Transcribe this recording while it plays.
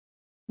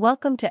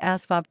Welcome to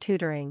SIFT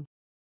Tutoring.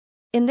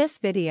 In this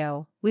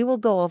video, we will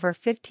go over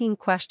 15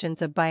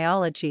 questions of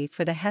biology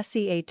for the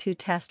HESI A2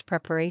 test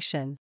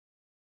preparation.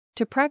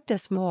 To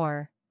practice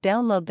more,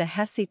 download the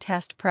HESI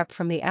Test Prep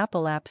from the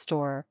Apple App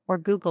Store or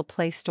Google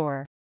Play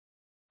Store.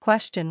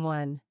 Question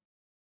 1.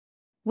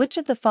 Which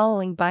of the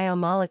following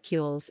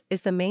biomolecules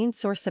is the main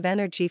source of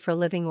energy for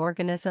living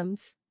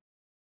organisms?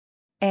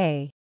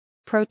 A.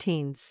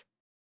 Proteins.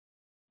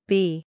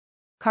 B.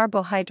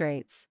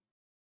 Carbohydrates.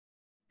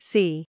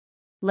 C.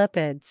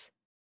 Lipids.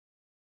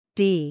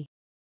 D.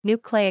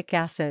 Nucleic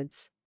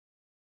acids.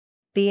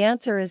 The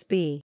answer is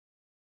B.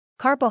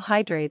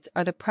 Carbohydrates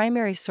are the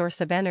primary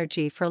source of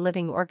energy for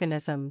living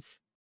organisms.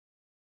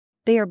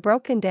 They are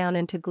broken down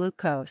into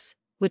glucose,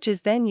 which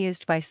is then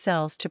used by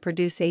cells to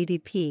produce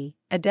ADP,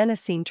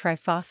 adenosine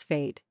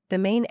triphosphate, the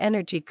main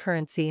energy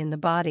currency in the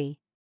body.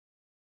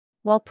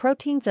 While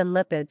proteins and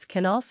lipids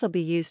can also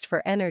be used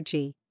for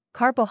energy,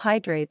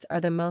 carbohydrates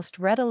are the most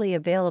readily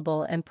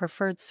available and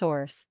preferred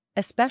source,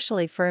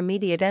 especially for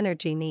immediate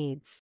energy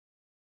needs.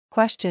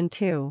 Question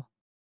 2.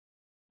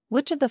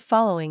 Which of the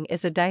following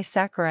is a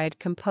disaccharide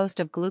composed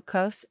of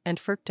glucose and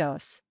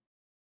fructose?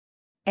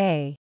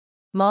 A.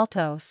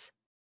 Maltose.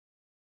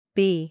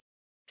 B.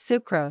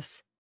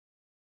 Sucrose.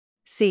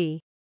 C.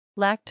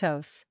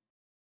 Lactose.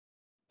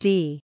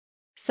 D.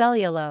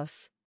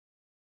 Cellulose.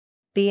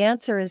 The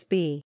answer is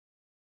B.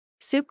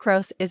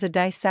 Sucrose is a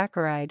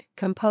disaccharide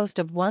composed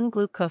of one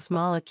glucose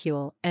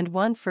molecule and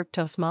one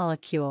fructose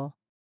molecule.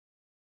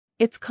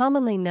 It's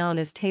commonly known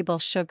as table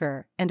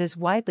sugar and is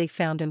widely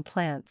found in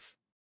plants.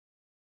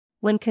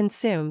 When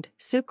consumed,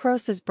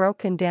 sucrose is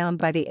broken down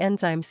by the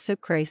enzyme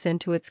sucrase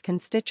into its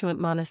constituent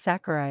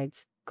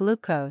monosaccharides,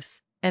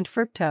 glucose, and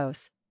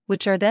fructose,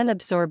 which are then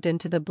absorbed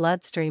into the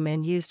bloodstream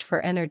and used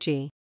for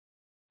energy.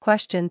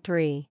 Question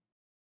 3.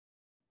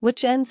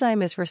 Which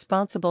enzyme is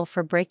responsible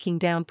for breaking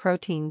down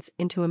proteins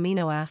into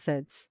amino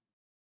acids?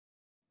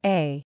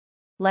 A.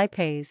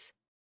 Lipase.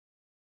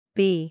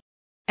 B.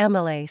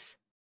 Amylase.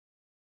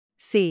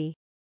 C.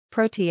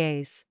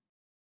 Protease.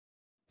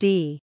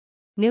 D.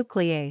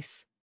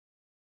 Nuclease.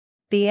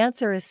 The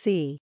answer is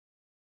C.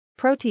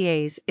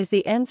 Protease is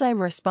the enzyme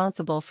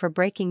responsible for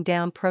breaking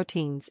down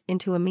proteins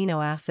into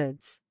amino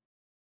acids.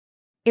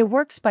 It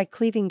works by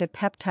cleaving the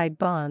peptide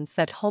bonds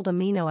that hold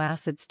amino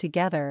acids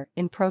together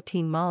in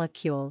protein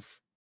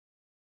molecules.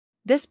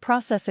 This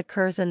process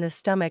occurs in the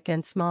stomach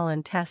and small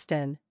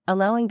intestine,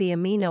 allowing the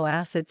amino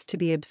acids to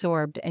be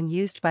absorbed and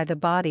used by the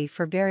body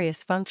for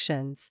various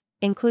functions,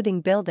 including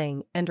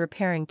building and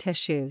repairing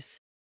tissues.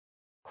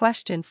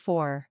 Question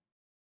 4.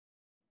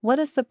 What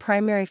is the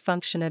primary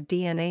function of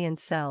DNA in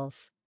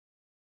cells?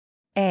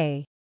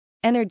 A.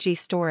 Energy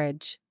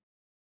storage.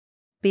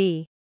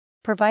 B.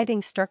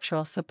 Providing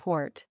structural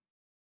support.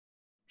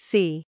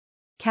 C.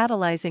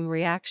 Catalyzing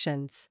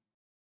reactions.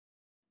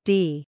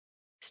 D.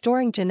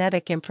 Storing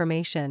genetic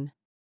information.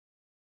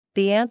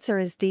 The answer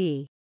is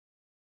D.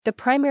 The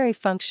primary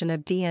function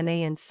of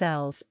DNA in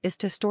cells is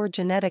to store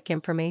genetic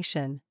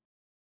information.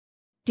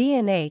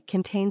 DNA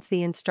contains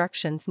the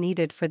instructions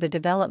needed for the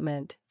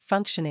development,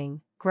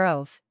 functioning,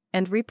 growth,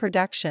 and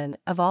reproduction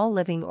of all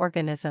living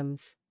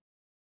organisms.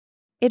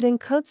 It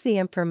encodes the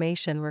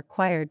information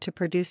required to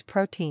produce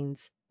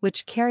proteins,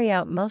 which carry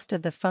out most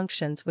of the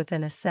functions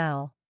within a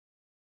cell.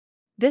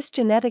 This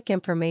genetic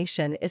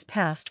information is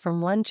passed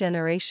from one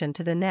generation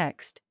to the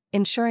next,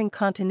 ensuring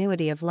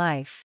continuity of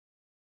life.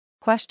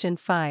 Question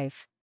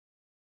 5.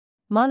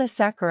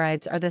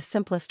 Monosaccharides are the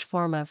simplest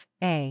form of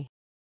A.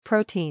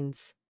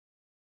 Proteins.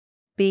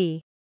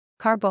 B.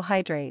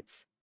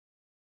 Carbohydrates.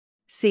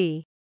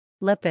 C.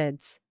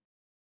 Lipids.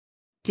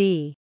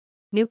 D.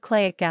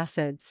 Nucleic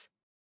acids.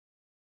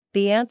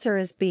 The answer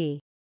is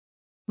B.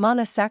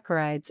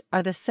 Monosaccharides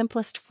are the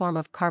simplest form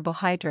of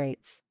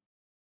carbohydrates.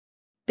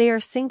 They are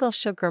single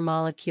sugar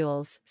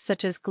molecules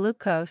such as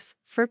glucose,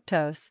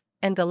 fructose,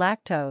 and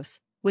galactose,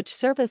 which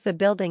serve as the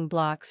building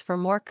blocks for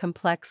more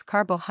complex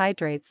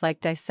carbohydrates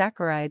like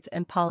disaccharides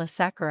and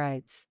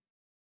polysaccharides.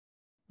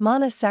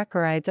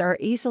 Monosaccharides are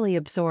easily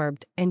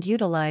absorbed and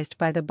utilized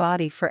by the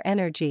body for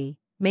energy,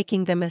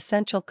 making them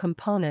essential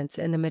components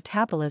in the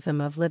metabolism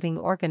of living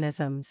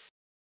organisms.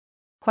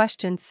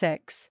 Question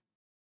 6.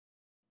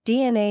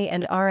 DNA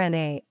and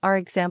RNA are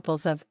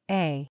examples of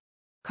A.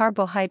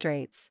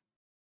 Carbohydrates.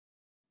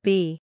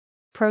 B.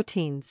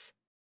 Proteins.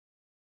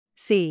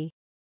 C.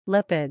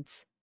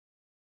 Lipids.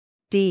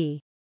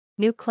 D.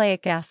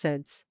 Nucleic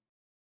acids.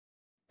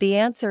 The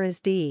answer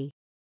is D.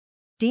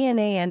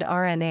 DNA and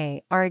RNA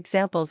are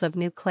examples of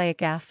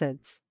nucleic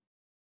acids.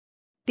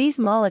 These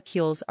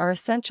molecules are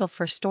essential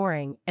for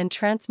storing and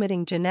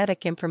transmitting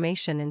genetic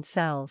information in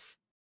cells.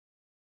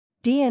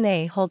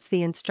 DNA holds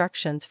the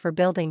instructions for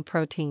building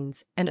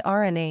proteins, and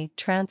RNA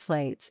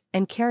translates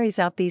and carries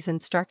out these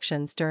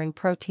instructions during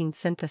protein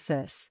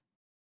synthesis.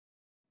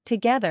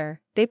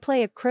 Together, they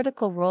play a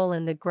critical role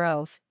in the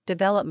growth,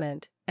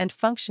 development, and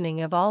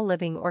functioning of all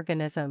living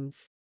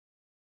organisms.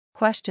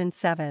 Question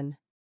 7.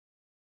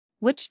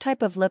 Which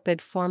type of lipid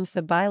forms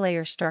the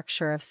bilayer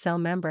structure of cell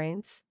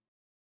membranes?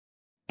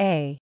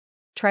 A.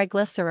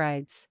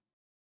 Triglycerides.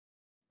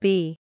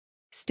 B.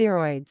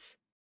 Steroids.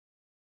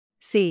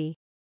 C.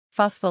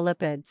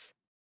 Phospholipids.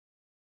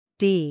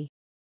 D.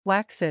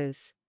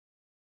 Waxes.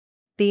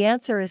 The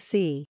answer is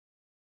C.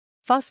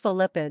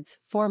 Phospholipids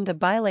form the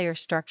bilayer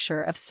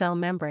structure of cell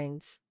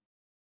membranes.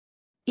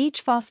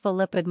 Each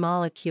phospholipid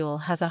molecule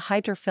has a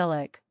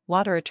hydrophilic,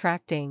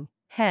 water-attracting,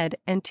 head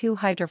and two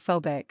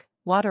hydrophobic,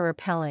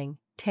 water-repelling,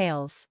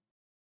 tails.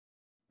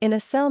 In a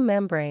cell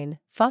membrane,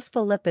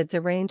 phospholipids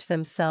arrange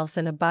themselves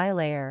in a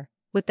bilayer,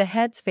 with the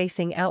heads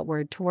facing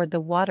outward toward the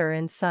water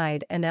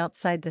inside and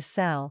outside the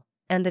cell,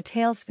 and the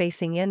tails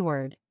facing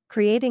inward,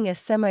 creating a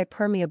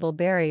semi-permeable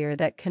barrier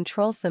that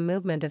controls the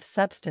movement of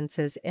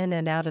substances in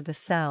and out of the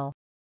cell.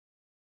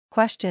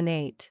 Question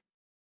 8.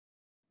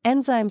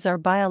 Enzymes are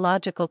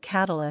biological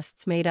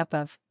catalysts made up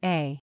of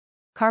A.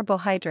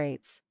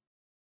 Carbohydrates.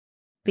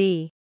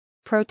 B.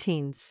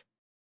 Proteins.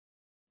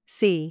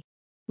 C.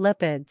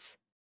 Lipids.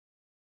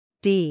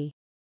 D.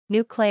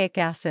 Nucleic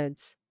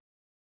acids.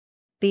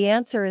 The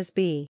answer is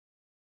B.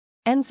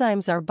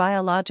 Enzymes are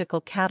biological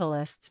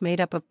catalysts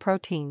made up of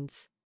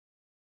proteins.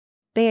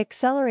 They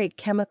accelerate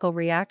chemical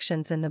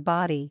reactions in the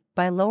body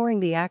by lowering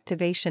the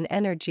activation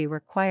energy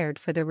required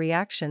for the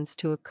reactions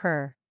to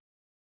occur.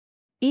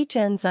 Each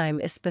enzyme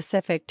is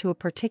specific to a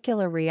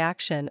particular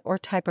reaction or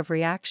type of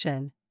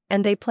reaction,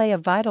 and they play a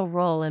vital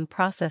role in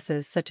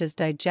processes such as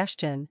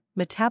digestion,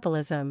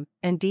 metabolism,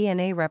 and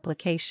DNA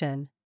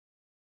replication.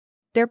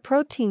 Their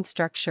protein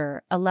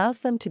structure allows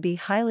them to be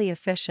highly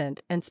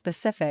efficient and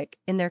specific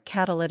in their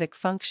catalytic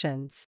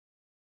functions.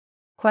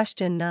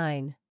 Question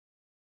 9.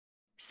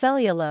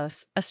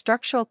 Cellulose, a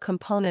structural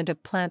component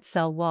of plant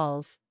cell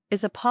walls,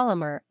 is a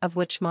polymer of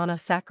which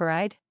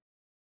monosaccharide?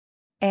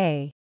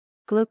 A.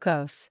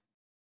 Glucose.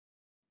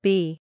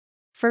 B.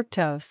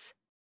 Fructose.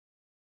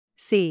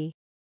 C.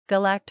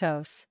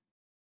 Galactose.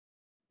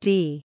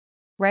 D.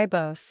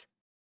 Ribose.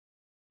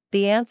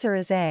 The answer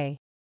is A.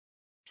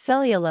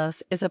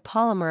 Cellulose is a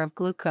polymer of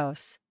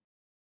glucose.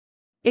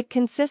 It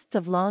consists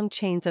of long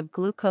chains of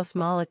glucose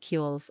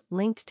molecules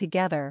linked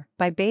together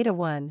by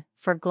beta-1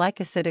 for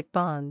glycosidic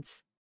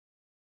bonds.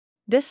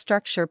 This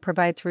structure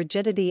provides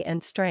rigidity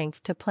and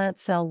strength to plant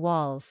cell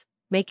walls,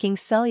 making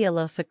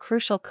cellulose a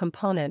crucial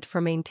component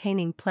for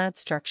maintaining plant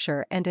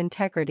structure and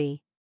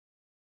integrity.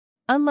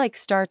 Unlike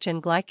starch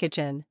and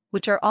glycogen,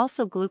 which are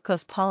also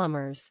glucose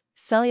polymers,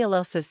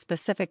 cellulose's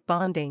specific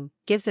bonding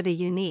gives it a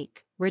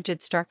unique,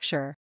 rigid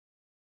structure.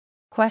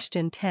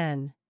 Question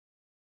 10.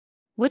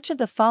 Which of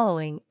the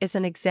following is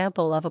an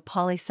example of a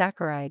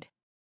polysaccharide?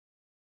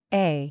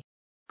 A.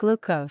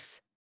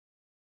 Glucose.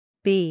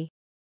 B.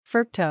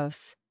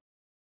 Fructose.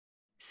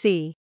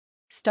 C.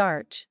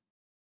 Starch.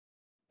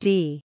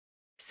 D.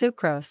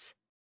 Sucrose.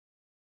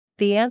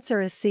 The answer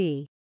is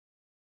C.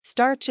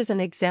 Starch is an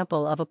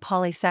example of a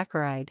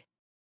polysaccharide.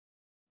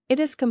 It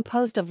is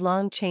composed of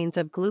long chains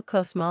of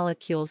glucose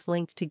molecules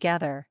linked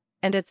together,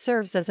 and it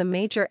serves as a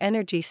major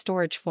energy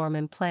storage form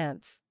in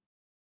plants.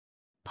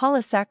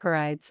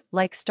 Polysaccharides,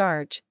 like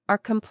starch, are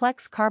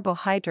complex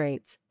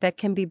carbohydrates that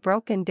can be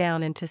broken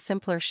down into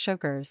simpler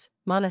sugars,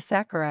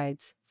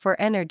 monosaccharides, for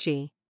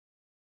energy.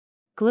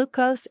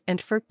 Glucose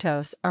and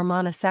fructose are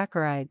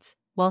monosaccharides,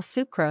 while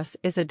sucrose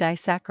is a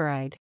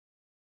disaccharide.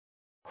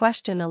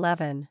 Question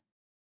 11.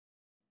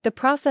 The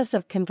process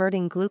of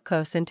converting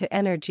glucose into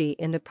energy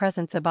in the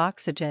presence of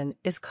oxygen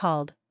is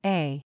called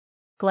A.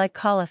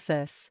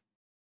 Glycolysis.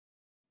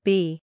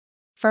 B.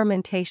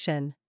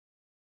 Fermentation.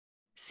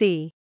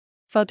 C.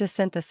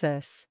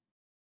 Photosynthesis.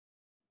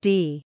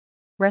 D.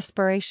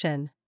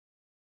 Respiration.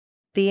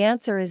 The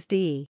answer is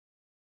D.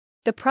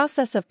 The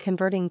process of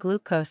converting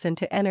glucose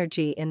into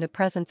energy in the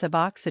presence of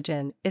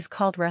oxygen is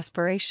called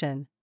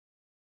respiration.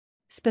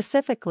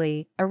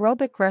 Specifically,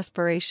 aerobic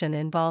respiration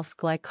involves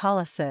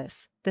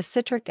glycolysis, the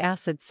citric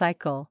acid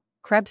cycle,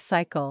 Krebs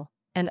cycle,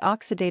 and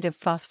oxidative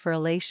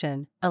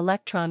phosphorylation,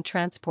 electron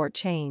transport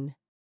chain.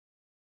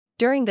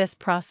 During this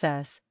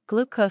process,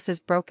 glucose is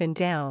broken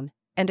down,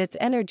 and its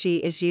energy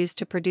is used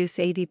to produce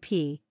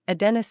ADP,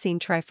 adenosine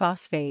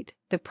triphosphate,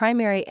 the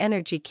primary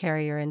energy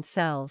carrier in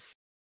cells.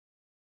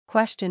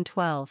 Question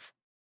 12.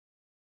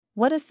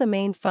 What is the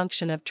main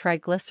function of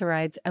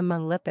triglycerides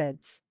among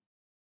lipids?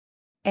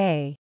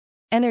 A.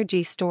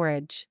 Energy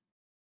storage.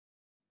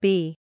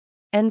 B.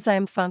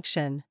 Enzyme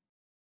function.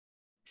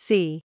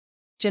 C.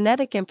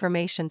 Genetic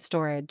information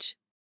storage.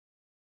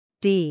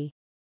 D.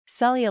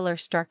 Cellular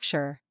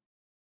structure.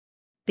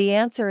 The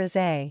answer is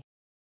A.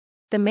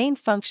 The main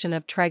function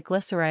of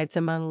triglycerides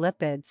among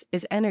lipids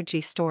is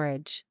energy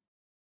storage.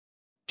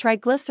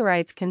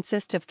 Triglycerides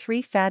consist of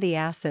three fatty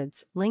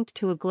acids linked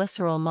to a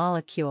glycerol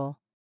molecule.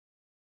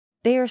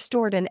 They are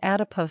stored in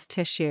adipose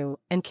tissue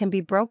and can be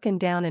broken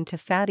down into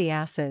fatty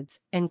acids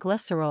and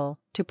glycerol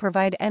to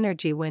provide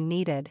energy when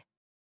needed.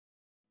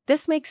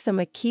 This makes them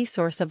a key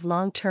source of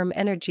long-term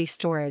energy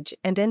storage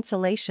and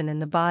insulation in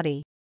the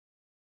body.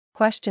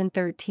 Question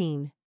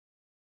 13.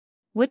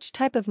 Which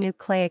type of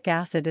nucleic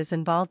acid is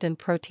involved in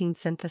protein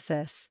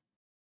synthesis?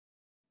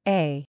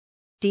 A.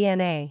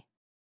 DNA.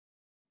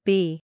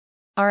 B.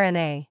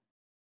 RNA.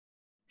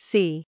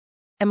 C.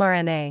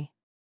 mRNA.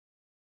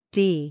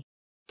 D.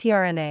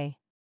 tRNA.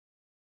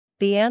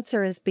 The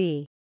answer is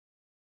B.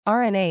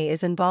 RNA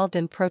is involved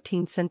in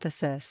protein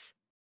synthesis.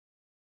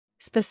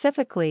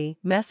 Specifically,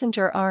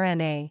 messenger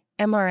RNA,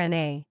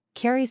 mRNA,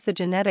 carries the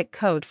genetic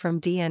code from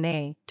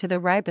DNA to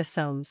the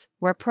ribosomes,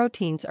 where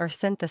proteins are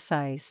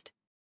synthesized.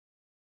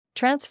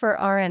 Transfer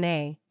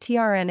RNA,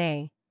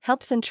 tRNA,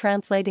 helps in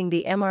translating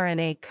the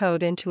mRNA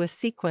code into a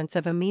sequence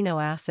of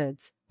amino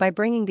acids, by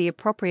bringing the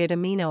appropriate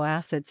amino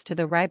acids to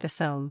the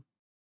ribosome.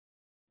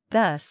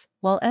 Thus,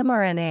 while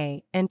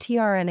mRNA and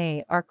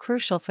tRNA are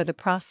crucial for the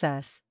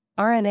process,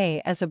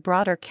 RNA as a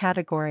broader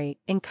category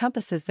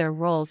encompasses their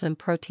roles in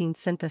protein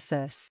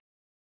synthesis.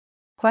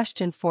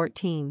 Question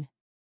 14.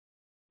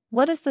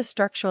 What is the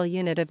structural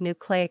unit of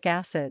nucleic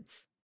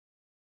acids?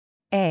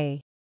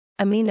 A.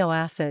 Amino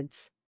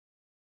acids.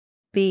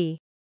 B.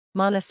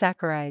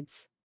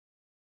 Monosaccharides.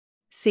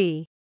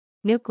 C.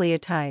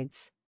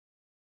 Nucleotides.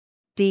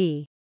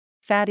 D.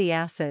 Fatty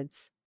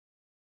acids.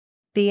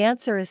 The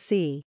answer is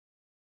C.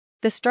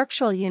 The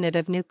structural unit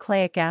of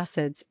nucleic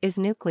acids is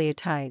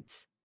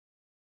nucleotides.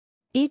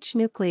 Each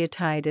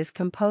nucleotide is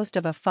composed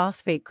of a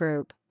phosphate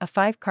group, a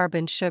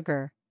 5-carbon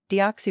sugar,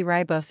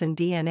 deoxyribose in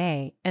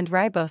DNA and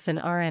ribose in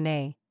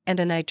RNA, and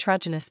a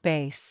nitrogenous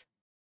base.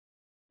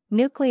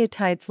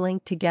 Nucleotides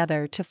link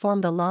together to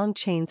form the long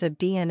chains of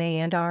DNA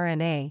and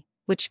RNA,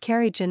 which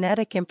carry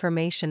genetic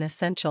information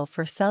essential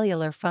for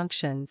cellular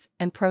functions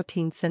and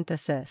protein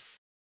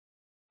synthesis.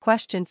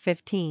 Question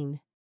 15.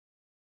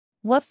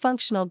 What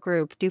functional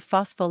group do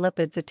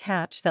phospholipids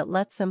attach that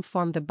lets them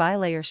form the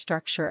bilayer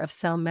structure of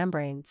cell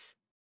membranes?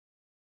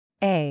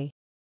 A.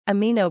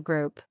 Amino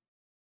group.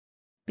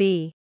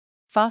 B.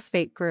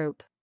 Phosphate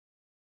group.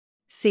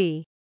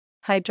 C.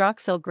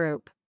 Hydroxyl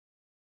group.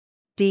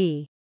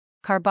 D.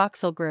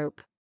 Carboxyl group.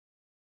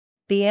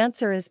 The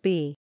answer is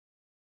B.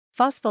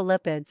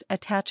 Phospholipids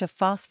attach a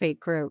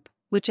phosphate group,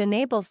 which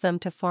enables them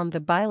to form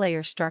the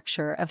bilayer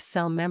structure of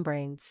cell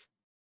membranes.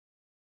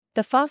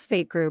 The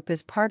phosphate group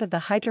is part of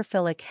the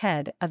hydrophilic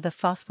head of the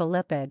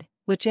phospholipid,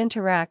 which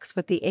interacts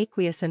with the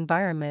aqueous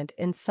environment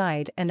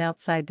inside and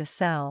outside the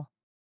cell.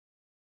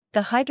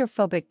 The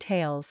hydrophobic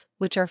tails,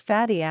 which are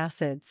fatty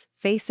acids,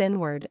 face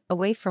inward,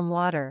 away from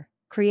water,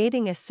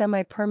 creating a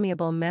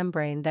semi-permeable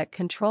membrane that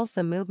controls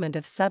the movement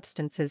of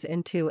substances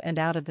into and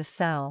out of the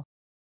cell.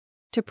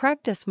 To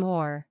practice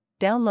more,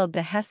 download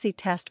the HESI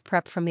Test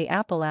Prep from the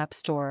Apple App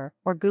Store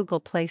or Google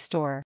Play Store.